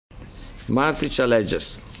Martić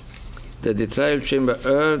alleges that the trial chamber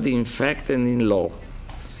erred in fact and in law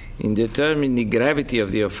in determining the gravity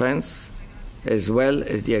of the offense as well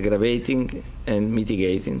as the aggravating and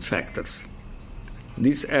mitigating factors.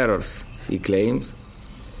 These errors, he claims,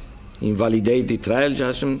 invalidate the trial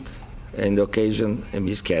judgment and occasion a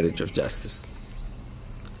miscarriage of justice.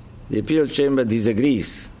 The appeal chamber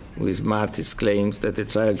disagrees with Martić's claims that the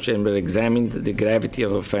trial chamber examined the gravity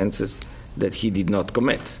of offenses that he did not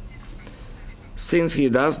commit. Since he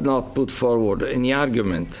does not put forward any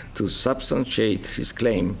argument to substantiate his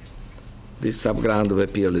claim, this subground of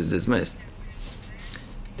appeal is dismissed.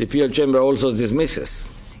 The appeal chamber also dismisses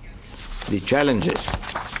the challenges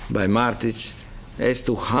by Martić as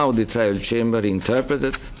to how the trial chamber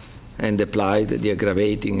interpreted and applied the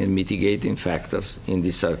aggravating and mitigating factors in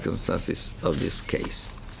the circumstances of this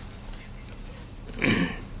case.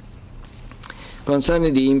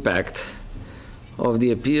 Concerning the impact of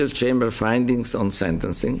the appeal chamber findings on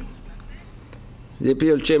sentencing, the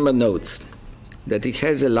appeal chamber notes that it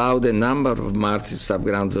has allowed a number of Martić's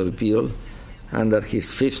subgrounds of appeal under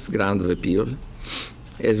his fifth ground of appeal,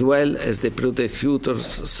 as well as the prosecutor's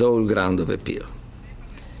sole ground of appeal.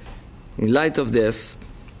 In light of this,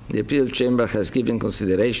 the appeal chamber has given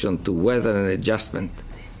consideration to whether an adjustment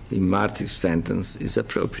in Martić's sentence is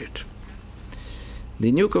appropriate.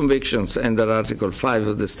 The new convictions under Article 5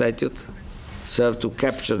 of the statute serve to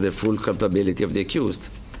capture the full culpability of the accused.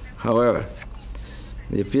 However,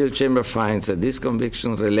 the appeal chamber finds that these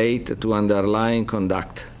convictions relate to underlying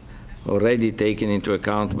conduct already taken into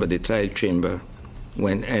account by the trial chamber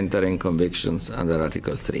when entering convictions under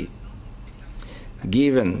Article 3.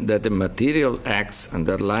 Given that the material acts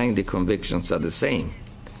underlying the convictions are the same,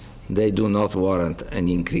 they do not warrant an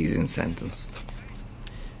increase in sentence.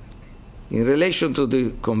 In relation to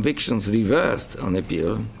the convictions reversed on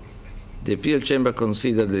appeal, the appeal chamber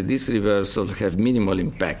considered that this reversal have minimal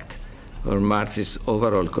impact on Martić's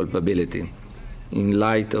overall culpability in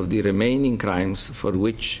light of the remaining crimes for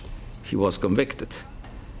which he was convicted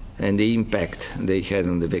and the impact they had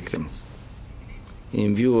on the victims.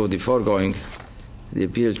 In view of the foregoing, the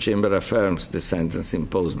appeal chamber affirms the sentence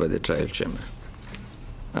imposed by the trial chamber.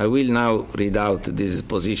 I will now read out the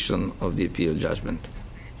disposition of the appeal judgment.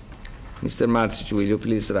 Mr. Martić, will you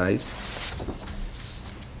please rise?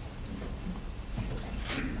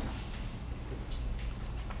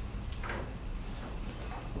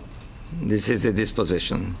 This is the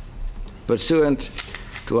disposition. Pursuant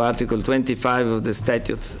to Article 25 of the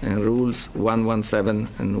statute and Rules 117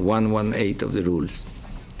 and 118 of the rules,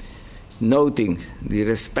 noting the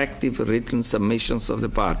respective written submissions of the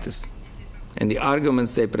parties and the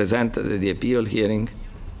arguments they presented at the appeal hearing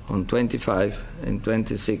on 25 and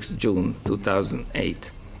 26 June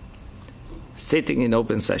 2008, sitting in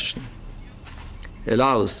open session,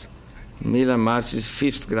 allows Milan Martić's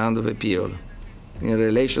fifth ground of appeal in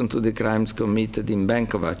relation to the crimes committed in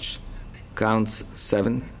Benkovac, counts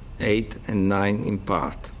 7, 8, and 9 in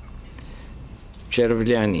part.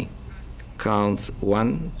 Chervljani, counts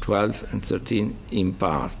 1, 12, and 13 in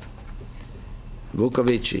part.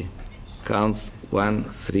 Vukovici, counts 1,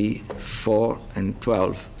 3, 4, and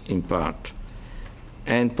 12 in part.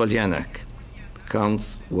 And Poljanak,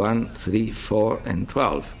 counts 1, 3, 4, and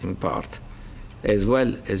 12 in part, as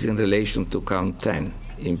well as in relation to count 10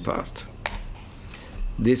 in part.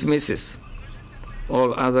 Dismisses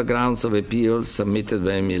all other grounds of appeal submitted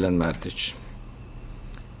by Milan Martić.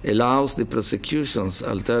 Allows the prosecution's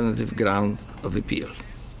alternative ground of appeal.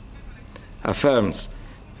 Affirms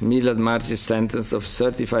Milan Martić's sentence of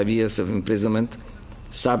 35 years of imprisonment,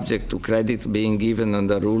 subject to credit being given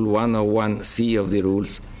under Rule 101C of the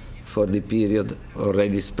rules for the period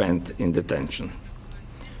already spent in detention.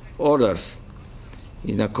 Orders,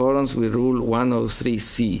 in accordance with Rule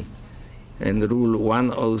 103C and Rule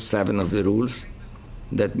 107 of the rules,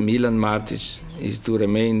 that Milan Martić is to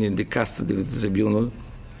remain in the custody of the tribunal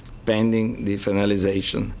pending the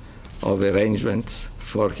finalization of arrangements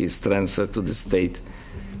for his transfer to the state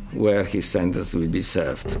where his sentence will be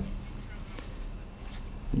served.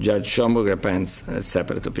 Judge Schomburg appends a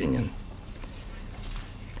separate opinion.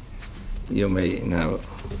 You may now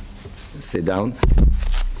sit down.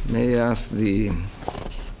 May I ask the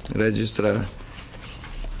registrar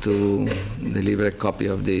to deliver a copy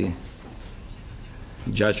of the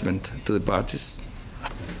judgment to the parties?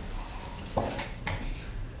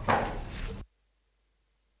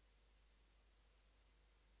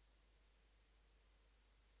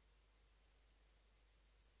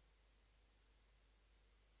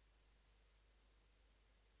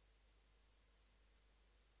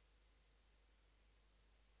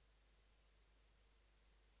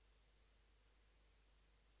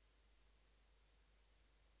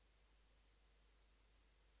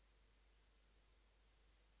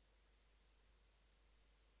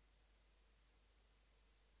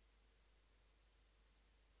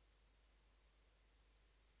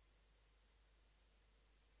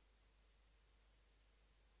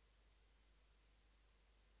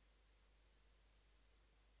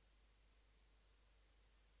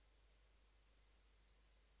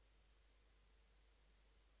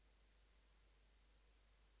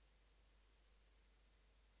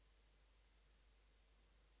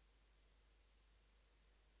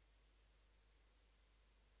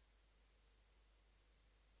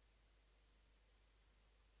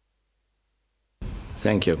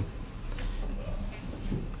 Thank you.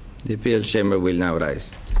 The appeal chamber will now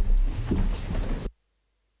rise.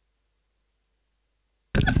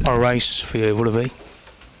 I'll rise for you, Vulavi.